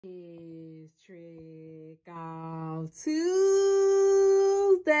It's Trick Off Tuesday.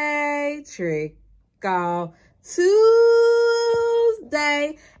 Trick Off Tuesday.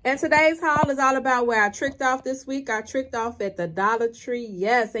 And today's haul is all about where I tricked off this week. I tricked off at the Dollar Tree.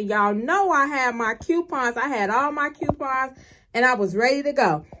 Yes, and y'all know I had my coupons. I had all my coupons and I was ready to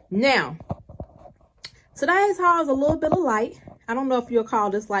go. Now, today's haul is a little bit of light. I don't know if you'll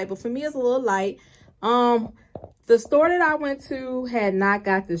call this light, but for me it's a little light. The store that I went to had not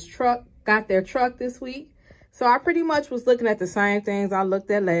got their truck this week. So I pretty much was looking at the same things I looked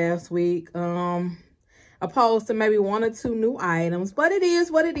at last week. Opposed to maybe 1 or 2 new items. But it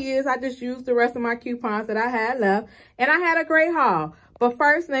is what it is. I just used the rest of my coupons that I had left. And I had a great haul. But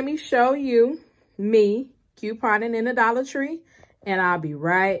first, let me show you me couponing in the Dollar Tree. And I'll be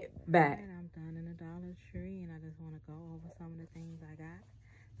right back. I'm done in the Dollar Tree. And I just want to go over some of the things I got.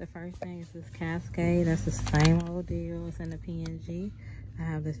 The first thing is this Cascade. That's the same old deal. It's in the P&G. I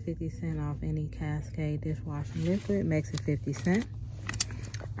have this 50 cent off any Cascade dishwashing liquid. Makes it 50 cents.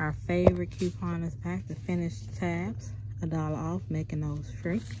 Our favorite coupon is pack, the finished tabs. $1 off, making those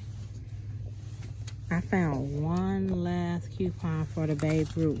free. I found one last coupon for the Babe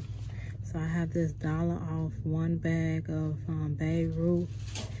Ruth. So I have this $1 off 1 bag of Babe Ruth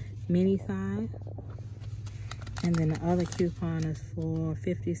mini size. And then the other coupon is for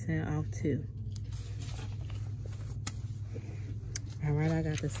 50 cents off 2. All right, I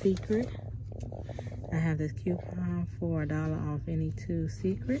got the Secret. I have this coupon for $1 off any 2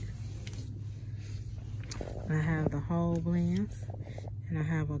 Secret. I have the whole blends. And I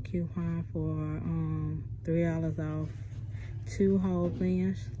have a coupon for $3 off 2 whole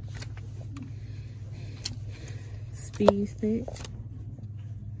blends. Speed Stick.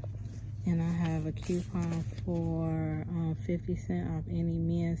 And I have a coupon for 50 cents off any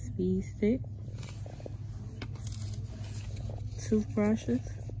men's Speed Stick. Toothbrushes.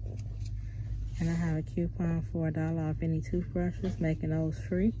 And I have a coupon for $1 off any toothbrushes, making those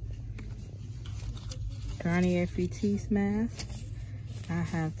free. Garnier Fructis mask. I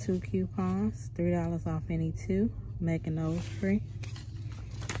have 2 coupons, $3 off any 2, making those free.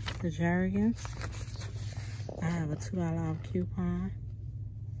 The Jergens. I have a $2 off coupon,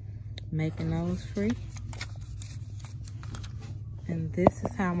 making those free. And this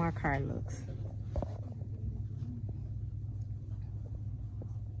is how my cart looks.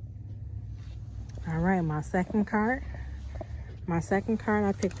 All right, my second cart. I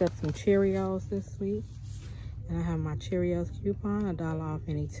picked up some Cheerios this week. And I have my Cheerios coupon, $1 off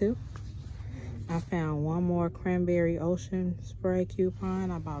any 2. I found one more Cranberry Ocean Spray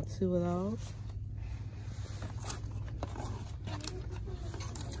coupon. I bought 2 of those.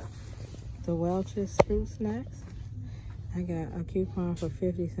 The Welch's Fruit Snacks. I got a coupon for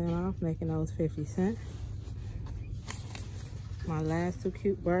 50 cents off, making those 50 cents. My last 2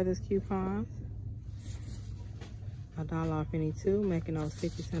 Brothers coupons. $1 off any 2, making those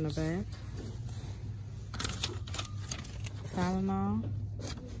 50 cents a bag. Tylenol.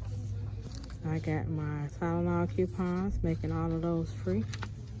 I got my Tylenol coupons, making all of those free.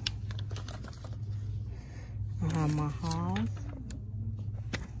 I have my Halls.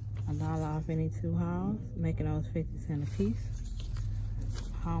 $1 off any 2 Halls, making those 50 cents a piece.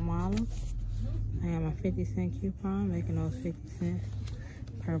 Palmolive. I have my 50 cent coupon, making those 50 cents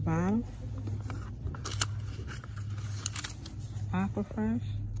per bottle. Aquafresh.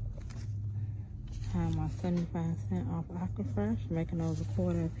 I have my 75 cent off Aquafresh, making those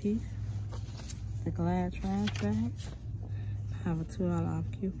 $1/4 a piece. The Glad trash bags. I have a $2 off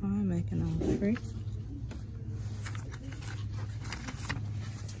coupon, making those free.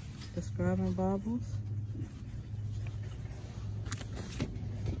 The Scrubbing Bubbles.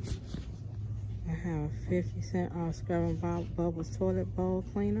 I have a 50 cent off Scrubbing Bubbles toilet bowl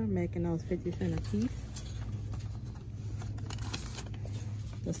cleaner, making those 50 cents a piece.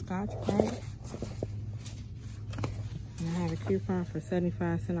 The Scotch-Brite. And I have a coupon for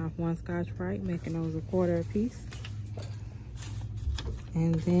 75 cents off 1 Scotch-Brite, making those $1/4 a piece.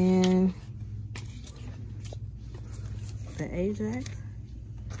 And then the Ajax.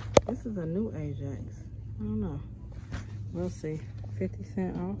 This is a new Ajax. I don't know. We'll see. 50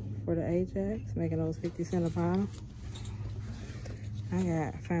 cents off for the Ajax, making those 50 cents a bottle.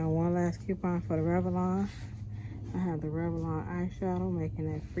 I found one last coupon for the Revlon. I have the Revlon eyeshadow,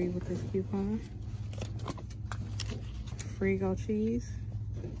 making that free with this coupon. Frigo cheese.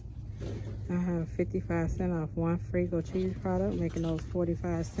 I have 55 cents off 1 Frigo cheese product, making those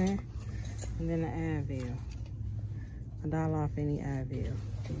 45 cents. And then the Advil. $1 off any Advil.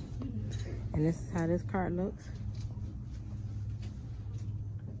 And this is how this cart looks.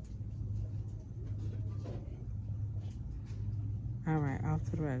 All right, off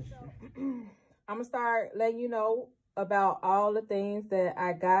to the register. I'm gonna start letting you know about all the things that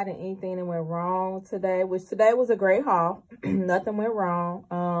I got and anything that went wrong today, which today was a great haul. Nothing went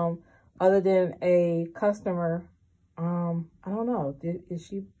wrong. Other than a customer, I don't know. Is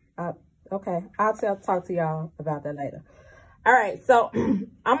she okay, I'll talk to y'all about that later. All right, so I'm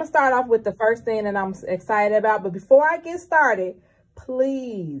gonna start off with the first thing that I'm excited about. But before I get started,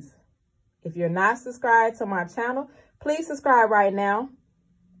 please, if you're not subscribed to my channel, please subscribe right now.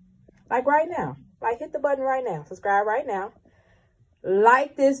 Like right now. Like hit the button right now. Subscribe right now.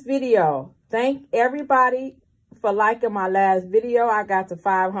 Like this video. Thank everybody for liking my last video. I got to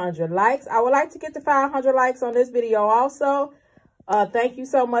 500 likes. I would like to get to 500 likes on this video also. Thank you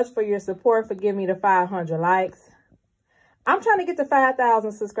so much for your support for giving me the 500 likes. I'm trying to get to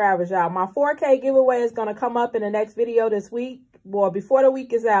 5,000 subscribers, y'all. My 4K giveaway is going to come up in the next video this week. Well, before the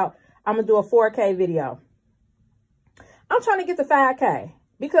week is out, I'm going to do a 4K video. I'm trying to get to 5K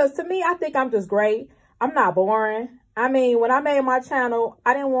because to me, I think I'm just great. I'm not boring. I mean, when I made my channel,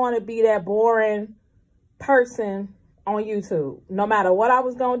 I didn't want to be that boring person on YouTube. No matter what I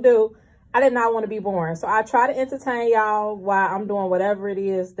was going to do, I did not want to be boring. So I try to entertain y'all while I'm doing whatever it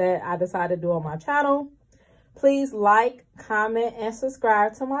is that I decide to do on my channel. Please like, comment, and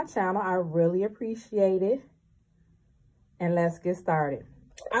subscribe to my channel. I really appreciate it. And let's get started.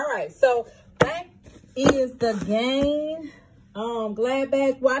 All right, so that is the Gain Glad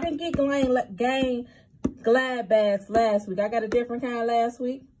bags. Well, I didn't get Gain Glad bags last week. I got a different kind last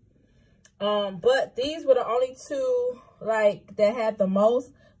week. But these were the only two like that had the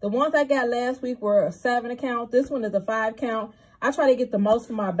most. The ones I got last week were a 7 count. This one is a 5 count. I try to get the most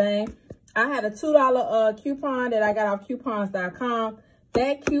for my bang. I had a $2 coupon that I got off coupons.com.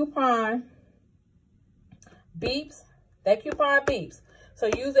 That coupon beeps. So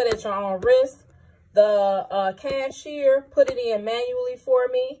use it at your own risk. The cashier put it in manually for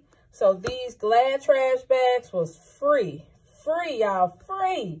me. So these Glad trash bags was free. Free, y'all.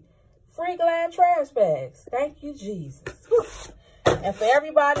 Free. Free Glad trash bags. Thank you, Jesus. Whew. And for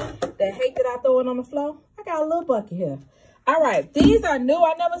everybody that hate that I throw it on the floor, I got a little bucket here. All right, these are new.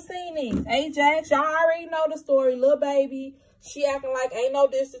 I never seen these. Ajax, y'all already know the story. Little baby, she acting like ain't no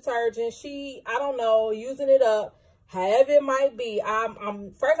dish detergent. She, I don't know, using it up. However it might be.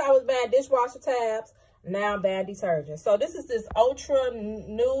 First I was buying dishwasher tabs. Now I'm buying detergent. So this is this Ultra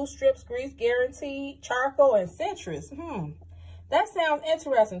New Strips Grease Guaranteed Charcoal and Citrus. That sounds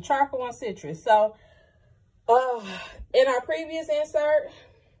interesting. Charcoal and citrus. So in our previous insert,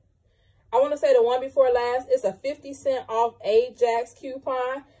 I want to say the one before last, it's a 50% off Ajax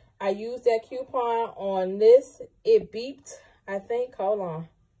coupon. I used that coupon on this. It beeped, I think. Hold on.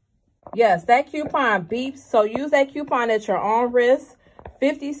 Yes, that coupon beeps. So use that coupon at your own risk.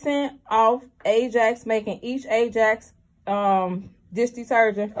 50% off Ajax, making each Ajax dish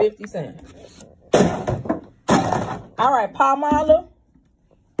detergent 50 cents. All right, Palmolive.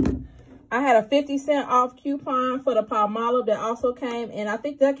 I had a 50% off coupon for the Palmolive that also came, and I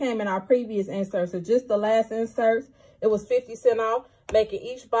think that came in our previous inserts. So just the last inserts, it was 50 cents off, making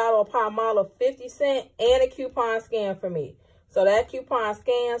each bottle of Palmolive 50 cents and a coupon scan for me. So that coupon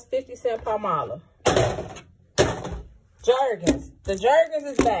scans 50 cent Palmolive. Jergens. The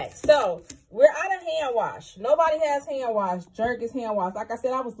Jergens is back. So we're out of hand wash. Nobody has hand wash. Jergens hand wash. Like I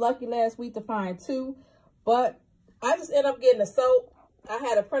said, I was lucky last week to find 2, but I just ended up getting a soap. I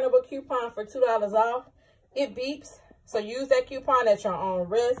had a printable coupon for $2 off. It beeps. So use that coupon at your own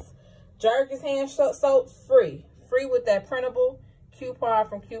risk. Jergens hand soap free. Free with that printable coupon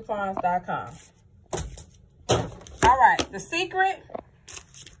from coupons.com. All right, the Secret.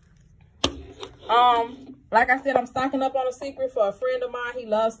 Like I said, I'm stocking up on a Secret for a friend of mine. He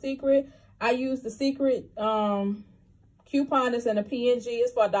loves Secret. I use the Secret coupon that's in a PNG.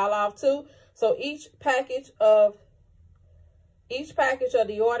 It's for $1 off too. So each package of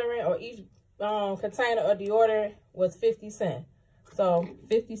deodorant or each container of deodorant was 50 cents. So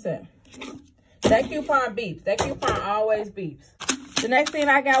 50 cents. That coupon beeps. That coupon always beeps. The next thing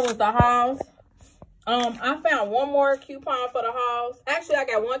I got was the Halls. I found one more coupon for the Halls. Actually, I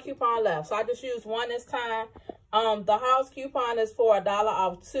got one coupon left, so I just used one this time. The Halls coupon is for $1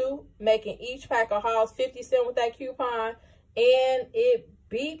 off 2, making each pack of Halls 50 cents with that coupon. And it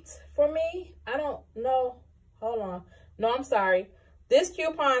beeped for me. I don't know. Hold on. No, I'm sorry. This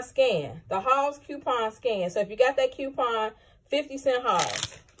coupon scan, the Halls coupon scan. So if you got that coupon, 50 cent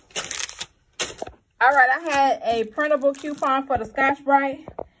Halls. All right, I had a printable coupon for the Scotch Brite.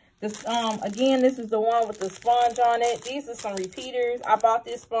 This, again, this is the one with the sponge on it. These are some repeaters. I bought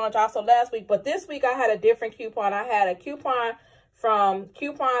this sponge also last week, but this week I had a different coupon. I had a coupon from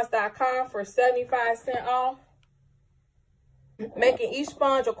coupons.com for 75 cents off. making each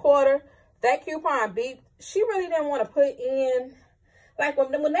sponge a quarter. That coupon beeped. She really didn't want to put in, like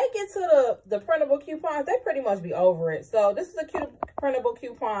when they get to the printable coupons, they pretty much be over it. So this is a printable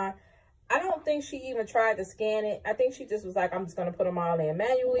coupon. I don't think she even tried to scan it. I think she just was like, I'm just going to put them all in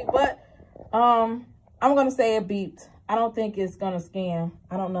manually. But I'm going to say it beeped. I don't think it's going to scan.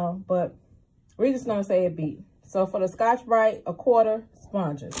 I don't know. But we're just going to say it beeped. So for the Scotch-Brite, a quarter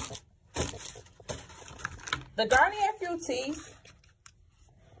sponges. The Garnier Fructis,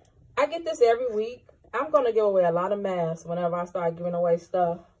 I get this every week. I'm going to give away a lot of masks whenever I start giving away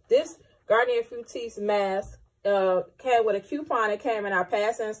stuff. This Garnier Fructis mask came with a coupon. It came in our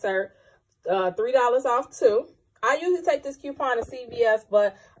pass insert, $3 off 2. I usually take this coupon to CVS,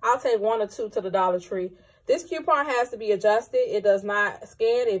 but I'll take 1 or 2 to the Dollar Tree. This coupon has to be adjusted. It does not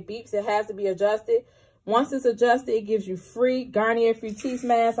scan. It beeps. It has to be adjusted. Once it's adjusted, it gives you free Garnier Fructis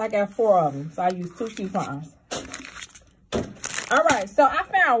masks. I got 4 of them, so I use 2 coupons. All right, so I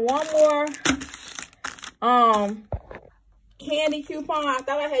found one more candy coupon. I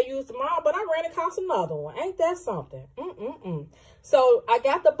thought I had used them all, but I ran across another one. Ain't that something? So I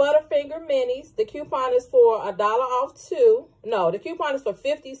got the Butterfinger Minis. The coupon is for $1 off 2. No, the coupon is for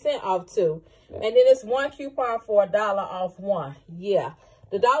 50 cents off 2. And then it's 1 coupon for $1 off 1. Yeah.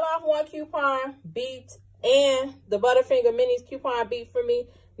 The $1 off 1 coupon beeped, and the Butterfinger Minis coupon beeped for me.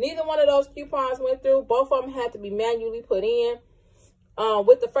 Neither one of those coupons went through. Both of them had to be manually put in.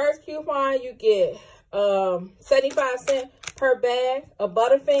 With the first coupon, you get 75 cents per bag of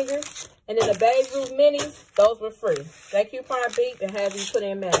Butterfingers. And then the Babe Ruth Minis, those were free. That coupon beeped and had to be put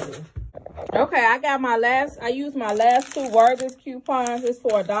in manually. Okay, I used my last 2 Werther's coupons. It's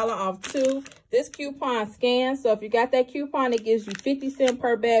for $1 off 2. This coupon scans. So if you got that coupon, it gives you 50 cents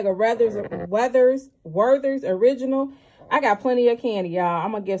per bag of Werther's Original. I got plenty of candy, y'all.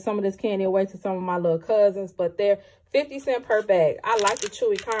 I'm going to give some of this candy away to some of my little cousins, but they're 50 cents per bag. I like the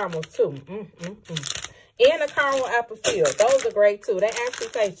chewy caramels, too. And the caramel apple field. Those are great, too. They actually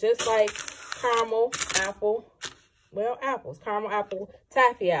taste just like caramel apple. Well, apples. Caramel apple,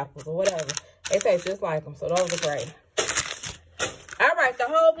 taffy apples, or whatever. They taste just like them, so those are great. All right, the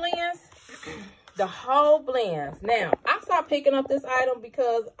whole blends. The whole blends. Now, I stopped picking up this item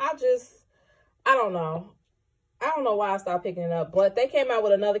because I don't know. I don't know why I stopped picking it up, but they came out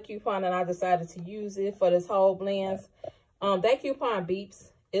with another coupon and I decided to use it for this whole blends. That coupon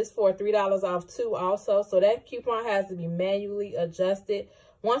beeps. It's for $3 off 2 also. So that coupon has to be manually adjusted.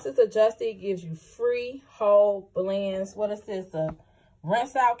 Once it's adjusted, it gives you free whole blends. What is this? A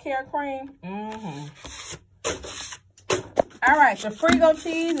rinse out care cream? All right, the Frigo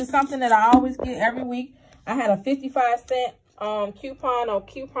cheese is something that I always get every week. I had a 55-cent coupon on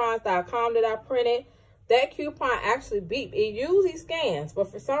coupons.com that I printed. That coupon actually beeped. It usually scans,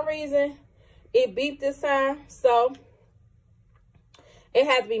 but for some reason, it beeped this time. So it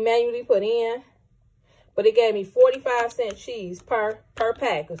had to be manually put in. But it gave me 45-cent cheese per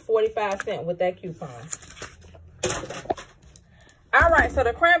pack. It's 45 cents with that coupon. All right, so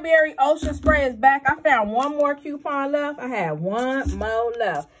the Cranberry Ocean Spray is back. I found 1 more coupon left. I had 1 more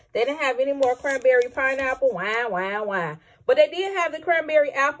left. They didn't have any more Cranberry Pineapple. Why? But they did have the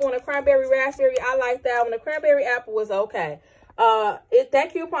Cranberry Apple and the Cranberry Raspberry. I like that one. The Cranberry Apple was okay. That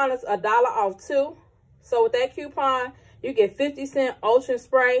coupon is $1 off 2. So with that coupon, you get 50-cent Ocean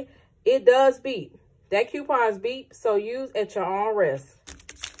Spray. It does beep. That coupon is beep, so use at your own risk.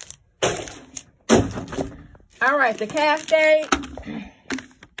 All right, the Cascade.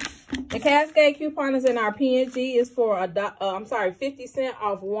 The Cascade coupon is in our P&G. It's for 50 cents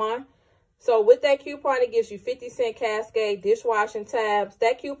off 1. So with that coupon, it gives you 50-cent Cascade dishwashing tabs.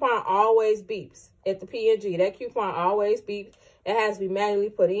 That coupon always beeps at the P&G. That coupon always beeps. It has to be manually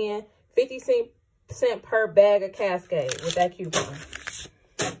put in. 50 cents per bag of Cascade with that coupon.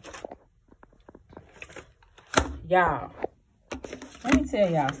 Y'all, let me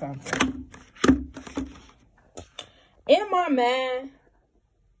tell y'all something. In my mind,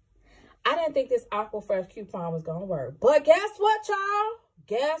 I didn't think this Aquafresh coupon was going to work. But guess what, y'all?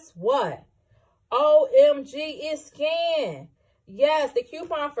 Guess what? OMG, it's scanned. Yes, the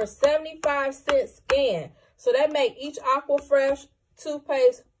coupon for 75 cents scan. So that make each Aquafresh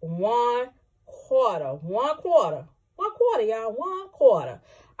toothpaste 1 quarter. 1 quarter. 1 quarter, y'all. 1 quarter.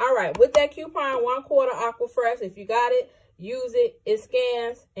 All right, with that coupon, 1 quarter Aquafresh. If you got it, use it. It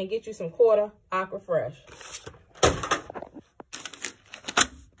scans and get you some quarter Aquafresh.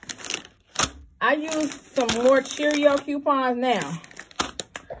 I use some more Cheerio coupons now.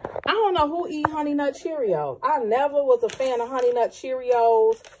 I don't know who eat Honey Nut Cheerios. I never was a fan of Honey Nut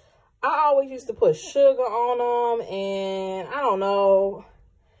Cheerios. I always used to put sugar on them, and I don't know.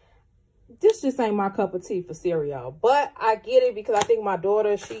 this just ain't my cup of tea for cereal. But I get it because I think my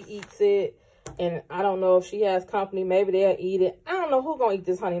daughter, she eats it. And I don't know if she has company. Maybe they'll eat it. I don't know who's going to eat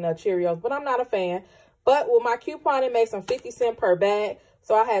this Honey Nut Cheerios, but I'm not a fan. But with my coupon, it makes them 50 cents per bag.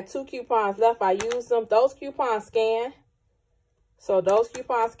 So I had 2 coupons left. I used them. Those coupons scan. So those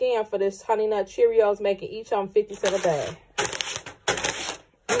coupons scan for this Honey Nut Cheerios, making each of them 50 cents a bag.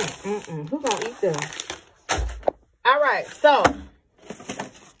 Who's going to eat them? All right. So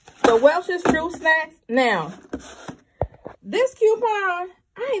the Welch's Fruit Snacks. Now, this coupon,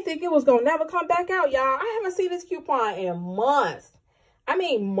 I didn't think it was going to never come back out, y'all. I haven't seen this coupon in months. I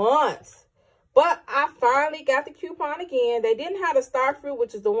mean, months. But I finally got the coupon again. They didn't have the Star Fruit,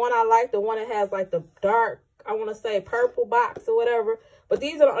 which is the one I like. The one that has like the dark, I want to say purple box or whatever. But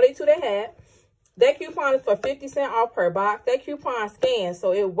these are the only 2 they had. That coupon is for 50 cents off per box. That coupon scans,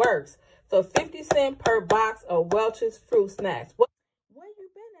 so it works. So 50 cents per box of Welch's Fruit Snacks. Where you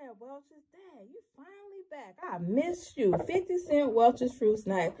been at, Welch's? Dad, you finally back. I missed you. 50 cent Welch's Fruit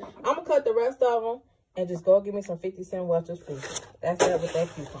Snacks. I'm going to cut the rest of them and just go give me some 50 cent Welch's Fruit Snacks. That's it with that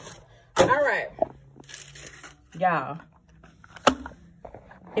coupon. All right. Y'all.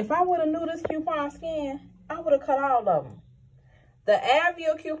 If I would have knew this coupon scan, I would have cut all of them. The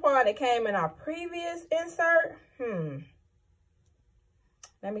Advil coupon that came in our previous insert.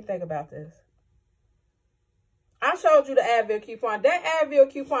 Let me think about this. I showed you the Advil coupon. That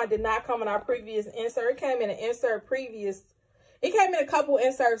Advil coupon did not come in our previous insert. It came in an insert previous. It came in a couple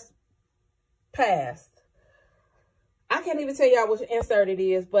inserts past. I can't even tell y'all which insert it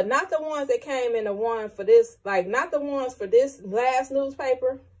is, but not the ones that came in the one for this, like not the ones for this last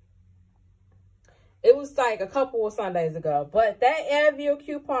newspaper. It was like a couple of Sundays ago, but that Advil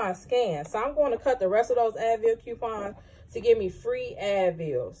coupon scanned. So I'm going to cut the rest of those Advil coupons to give me free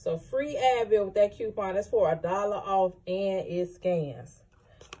Advil. So free Advil with that coupon is for $1 off and it scans.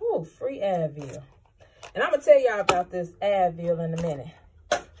 Ooh, free Advil. And I'm going to tell y'all about this Advil in a minute.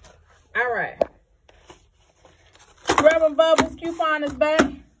 All right. Scrubbing Bubbles coupon is back.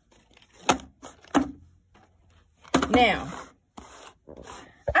 Now,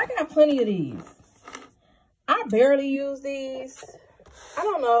 I got plenty of these. I barely use these. I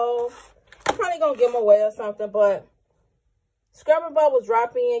don't know. I'm probably going to give them away or something, but Scrubbing Bubbles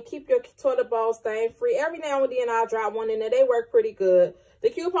drop in. Keep your toilet bowl stain free. Every now and then I'll drop one in there. They work pretty good. The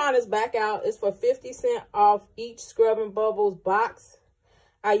coupon is back out. It's for 50 cents off each Scrubbing Bubbles box.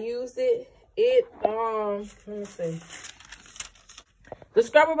 I used it. Let me see. The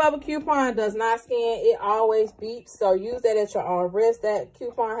Scrubber Bubble coupon does not scan. It always beeps. So use that at your own risk. That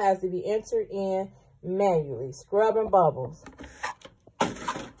coupon has to be entered in manually. Scrubbing Bubbles.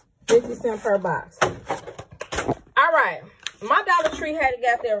 50 cents per box. All right. My Dollar Tree hadn't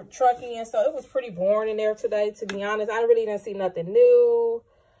got their truck in, so it was pretty boring in there today, to be honest. I really didn't see nothing new.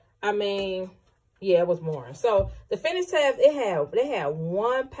 I mean, yeah, it was boring. So the finish tabs, they had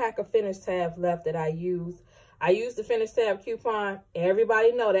 1 pack of finish tabs left that I used. I used the finish tab coupon.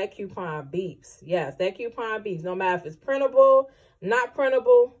 Everybody know that coupon beeps. Yes, that coupon beeps. No matter if it's printable, not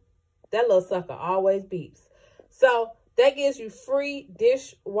printable, that little sucker always beeps. So that gives you free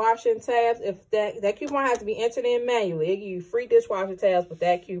dishwashing tabs. If that coupon has to be entered in manually, it gives you free dishwashing tabs with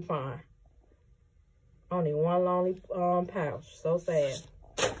that coupon. Only one lonely pouch. So sad.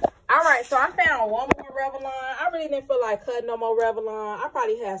 All right, so I found one more Revlon. I really didn't feel like cutting no more Revlon. I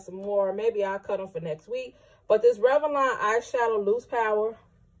probably have some more. Maybe I'll cut them for next week. But this Revlon eyeshadow loose powder,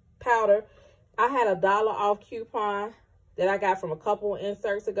 I had $1 off coupon that I got from a couple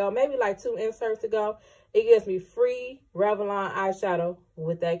inserts ago, maybe like 2 inserts ago. It gives me free Revlon eyeshadow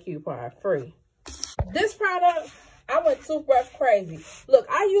with that coupon, free. This product, I went toothbrush crazy. Look,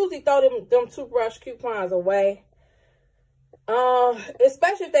 I usually throw them toothbrush coupons away.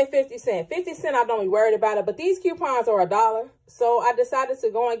 Especially if they 50 cents. 50 cents, I don't be worried about it. But these coupons are $1. So I decided to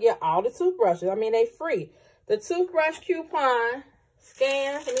go and get all the toothbrushes. I mean, they free. The toothbrush coupon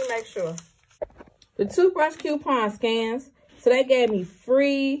scans. Let me make sure. The toothbrush coupon scans. So they gave me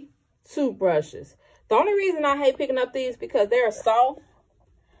free toothbrushes. The only reason I hate picking up these because they're soft.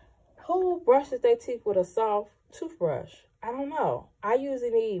 Who brushes their teeth with a soft toothbrush? I don't know. I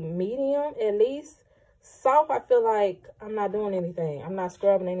usually need medium at least. Soft, I feel like I'm not doing anything. I'm not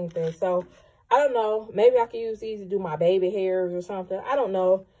scrubbing anything. So, I don't know. Maybe I can use these to do my baby hairs or something. I don't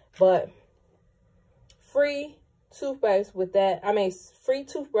know. But free toothpaste with that. I mean, free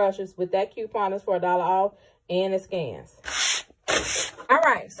toothbrushes with that coupon is for $1 off. And it scans. All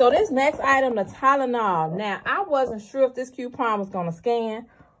right. So, this next item, the Tylenol. Now, I wasn't sure if this coupon was going to scan.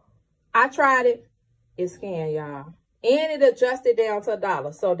 I tried it. It scanned, y'all. And it adjusted down to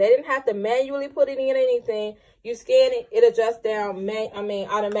 $1. So they didn't have to manually put it in anything. You scan it, it adjusts down,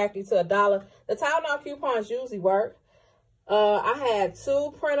 automatically to $1. The Tylenol coupons usually work. I had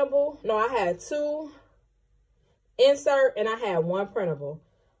two insert, and I had one printable.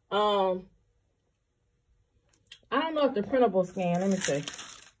 I don't know if the printable scan, let me see.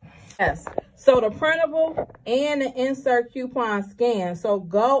 Yes, so the printable and the insert coupon scan. So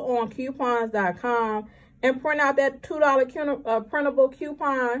go on coupons.com and print out that $2 printable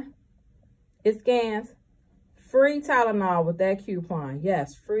coupon. It scans. Free Tylenol with that coupon.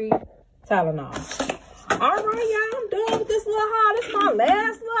 Yes, free Tylenol. All right, y'all, I'm done with this little haul. This is my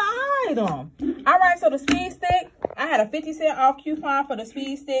last little item. All right, so the Speed Stick. I had a 50-cent off coupon for the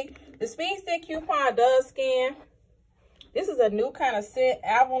Speed Stick. The Speed Stick coupon does scan. This is a new kind of scent,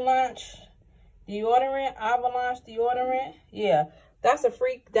 Avalanche deodorant. Yeah, that's a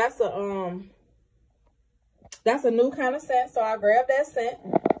new kind of scent, so I grabbed that scent.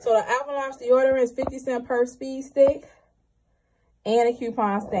 So the Avalanche deodorant is 50 cents per Speed Stick, and the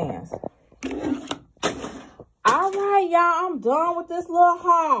coupon stands. All right, y'all, I'm done with this little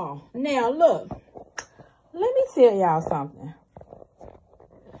haul. Now, look, let me tell y'all something.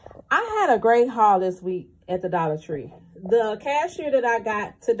 I had a great haul this week at the Dollar Tree. The cashier that I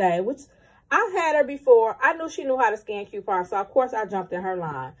got today, which I've had her before, I knew she knew how to scan coupons, so of course I jumped in her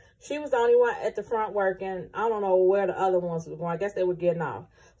line. She was the only one at the front working. I don't know where the other ones were going. I guess they were getting off.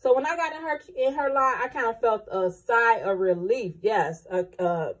 So when I got in her line, I kind of felt a sigh of relief. Yes,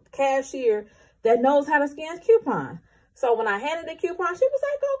 a cashier that knows how to scan coupons. So when I handed the coupon, she was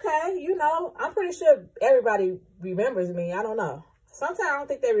like, okay, you know, I'm pretty sure everybody remembers me. I don't know. Sometimes I don't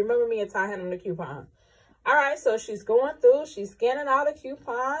think they remember me until I hand them the coupon. All right, so she's going through, she's scanning all the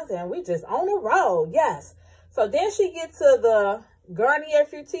coupons, and we just on the road. Yes. So then she gets to the Garnier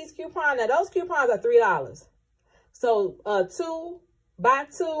Fructis coupon. Now, those coupons are $3. So, buy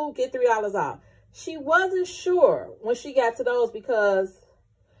two, get $3 off. She wasn't sure when she got to those because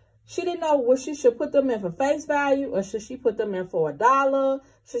she didn't know what she should put them in for face value, or should she put them in for $1?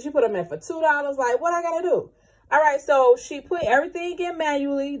 Should she put them in for $2? Like, what I gotta do? All right, so she put everything in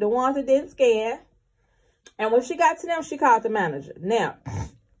manually, the ones that didn't scan. And when she got to them, she called the manager. Now,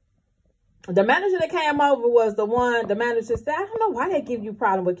 the manager that came over was the manager said, I don't know why they give you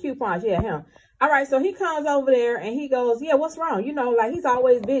problem with coupons. Yeah, him. All right, so he comes over there and he goes, yeah, what's wrong? You know, like, he's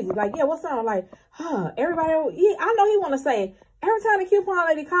always busy. Like, yeah, what's wrong? Like, everybody, I know he want to say, every time the coupon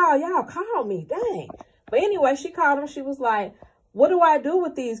lady call, y'all call me. Dang. But anyway, she called him. She was like, what do I do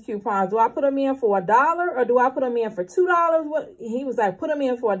with these coupons? Do I put them in for $1 or do I put them in for $2? What? He was like, put them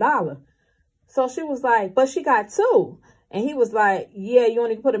in for $1. So she was like, but she got two. And he was like, yeah, you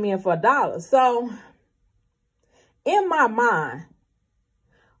only put them in for $1. So in my mind,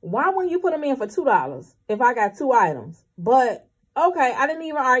 why wouldn't you put them in for $2 if I got two items? But okay, I didn't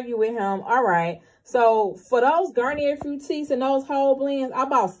even argue with him. All right. So for those Garnier Fructis and those whole blends, I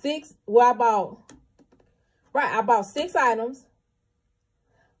bought six. Well, I bought 6 items.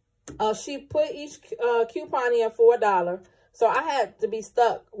 She put each coupon in for $1. So I had to be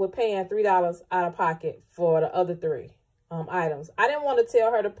stuck with paying $3 out of pocket for the other 3 items. I didn't want to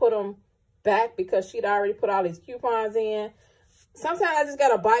tell her to put them back because she'd already put all these coupons in. Sometimes I just got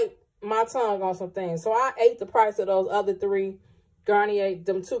to bite my tongue on some things. So I ate the price of those other 3 Garnier,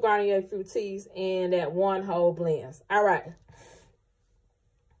 them 2 Garnier Fructis and that 1 whole blends. All right.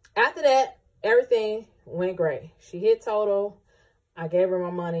 After that, everything went great. She hit total. I gave her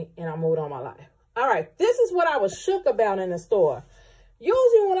my money and I moved on my life. All right, this is what I was shook about in the store.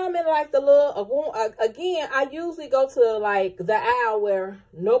 Usually when I'm in like the little, again, I usually go to like the aisle where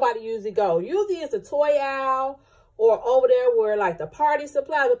nobody usually go. Usually it's a toy aisle or over there where like the party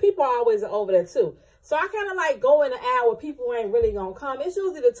supplies, but people are always over there too. So I kind of like go in the aisle where people ain't really gonna come. It's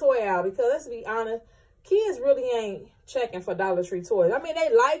usually the toy aisle because let's be honest, kids really ain't checking for Dollar Tree toys. I mean,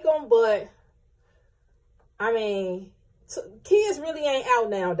 they like them, but I mean, kids really ain't out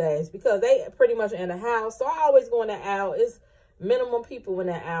nowadays because they pretty much in the house. So I always go in the aisle. It's minimum people in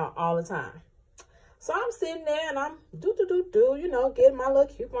that aisle all the time. So I'm sitting there and I'm you know, getting my little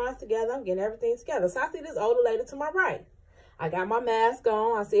coupons together. I'm getting everything together. So I see this older lady to my right. I got my mask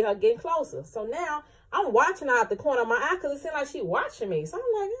on. I see her getting closer. So now I'm watching her out the corner of my eye because it seems like she's watching me. So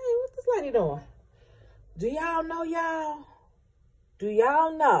I'm like, hey, what's this lady doing? Do y'all know, y'all? Do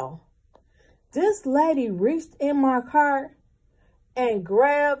y'all know? This lady reached in my cart and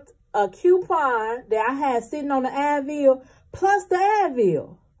grabbed a coupon that I had sitting on the Advil plus the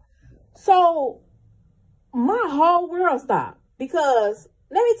Advil. So my whole world stopped because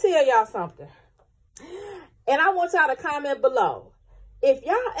let me tell y'all something. And I want y'all to comment below. If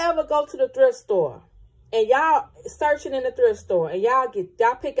y'all ever go to the thrift store and y'all searching in the thrift store, and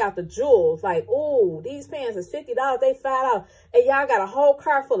y'all pick out the jewels, like, ooh, these pants is $50, they $5, and y'all got a whole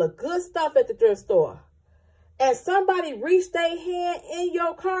cart full of good stuff at the thrift store, and somebody reached their hand in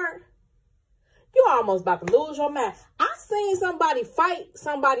your cart, you almost about to lose your mind. I seen somebody fight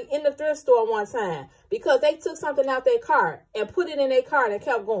somebody in the thrift store one time because they took something out their cart and put it in their cart and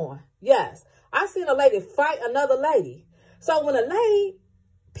kept going. Yes, I seen a lady fight another lady. So when a lady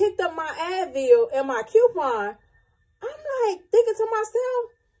picked up my Advil and my coupon, I'm like thinking to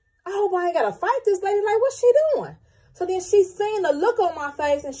myself, I hope I ain't got to fight this lady. Like, what's she doing? So then she seen the look on my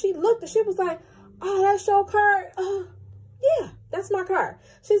face, and she looked and she was like, oh, that's your cart? Yeah, that's my cart.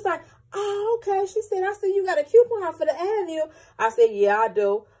 She's like, oh, okay. She said, I see you got a coupon for the Advil. I said, yeah, I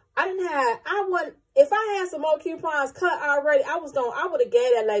do. If I had some more coupons cut already, I would have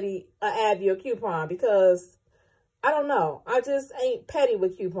gave that lady an Advil coupon, because I don't know. I just ain't petty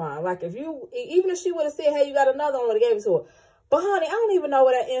with coupon. Like, even if she would have said, hey, you got another one, I would have gave it to her. But honey, I don't even know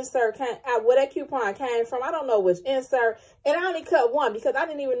where that coupon came from. I don't know which insert. And I only cut one because I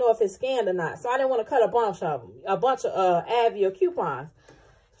didn't even know if it's scanned or not. So I didn't want to cut a bunch of Advil coupons.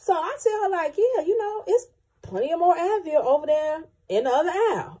 So I tell her, like, yeah, you know, it's plenty of more Advil over there in the other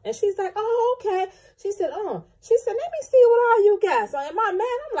aisle. And she's like, oh, okay. She said, let me see what all you got. So in my mind,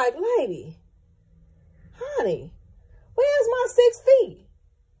 I'm like, lady, honey, where's my 6 feet?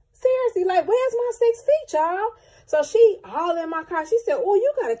 Seriously, like, where's my 6 feet, y'all? So she all in my car. She said, oh,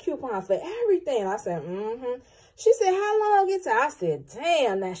 you got a coupon for everything. I said, mm-hmm. She said, how long it take? I said,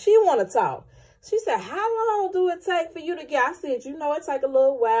 damn, now she want to talk. She said, how long do it take for you to get? I said, you know, it take a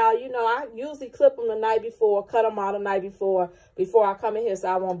little while. You know, I usually clip them the night before, cut them out the night before I come in here, so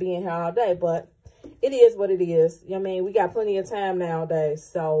I won't be in here all day. But it is what it is. I mean, we got plenty of time nowadays,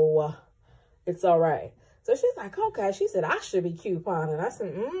 so it's all right. So she's like, okay. She said, I should be couponing. I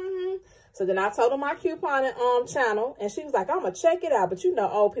said, mm-hmm. So then I told her my couponing channel, and she was like, I'm going to check it out. But you know,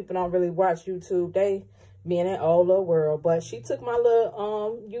 old people don't really watch YouTube. They be in that old little world. But she took my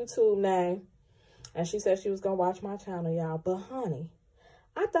little YouTube name, and she said she was going to watch my channel, y'all. But honey,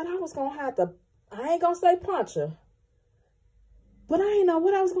 I thought I was going to have to, I ain't going to say punch her, but I didn't know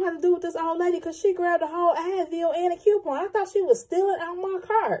what I was going to have to do with this old lady, because she grabbed a whole Advil and a coupon. I thought she was stealing out my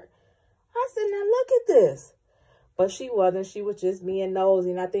cart. I said, now look at this. But she wasn't. She was just being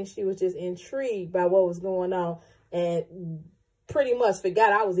nosy, and I think she was just intrigued by what was going on, and pretty much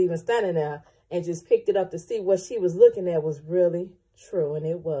forgot I was even standing there, and just picked it up to see what she was looking at was really true, and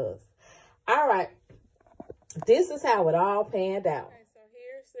it was. All right. This is how it all panned out. Okay, so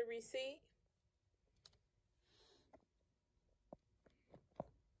here's the receipt.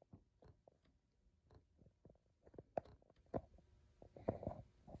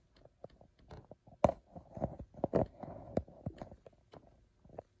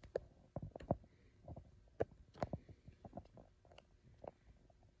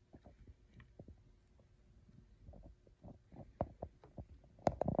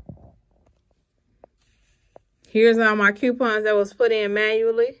 Here's all my coupons that was put in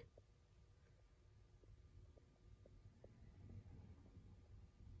manually.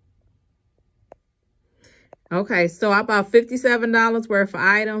 Okay, so I bought $57 worth of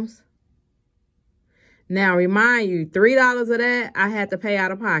items. Now, remind you, $3 of that I had to pay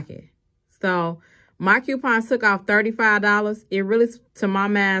out of pocket. So my coupons took off $35. It really, to my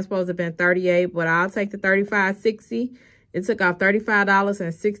mind, supposed to have been $38, but I'll take the $35.60. It took off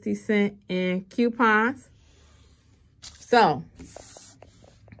 $35.60 in coupons. So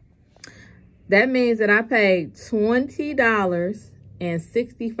that means that I paid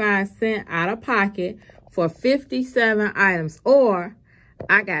 $20.65 out of pocket for 57 items, or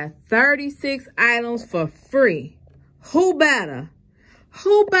I got 36 items for free. Who better?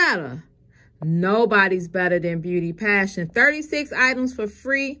 Who better? Nobody's better than Beauty Passion. 36 items for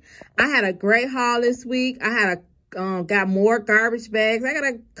free. I had a great haul this week. I had got more garbage bags. I got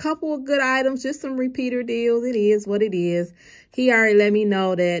a couple of good items, just some repeater deals. It is what it is. He already let me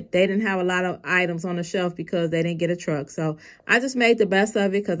know that they didn't have a lot of items on the shelf because they didn't get a truck. So I just made the best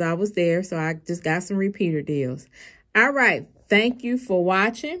of it because I was there. So I just got some repeater deals. All right. Thank you for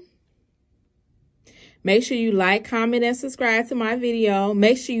watching. Make sure you like, comment, and subscribe to my video.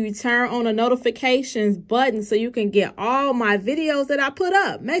 Make sure you turn on the notifications button so you can get all my videos that I put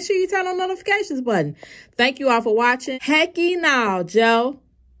up. Make sure you turn on the notifications button. Thank you all for watching. Hecky now, Joe.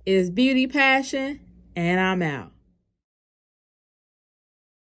 Is Beauty Passion, and I'm out.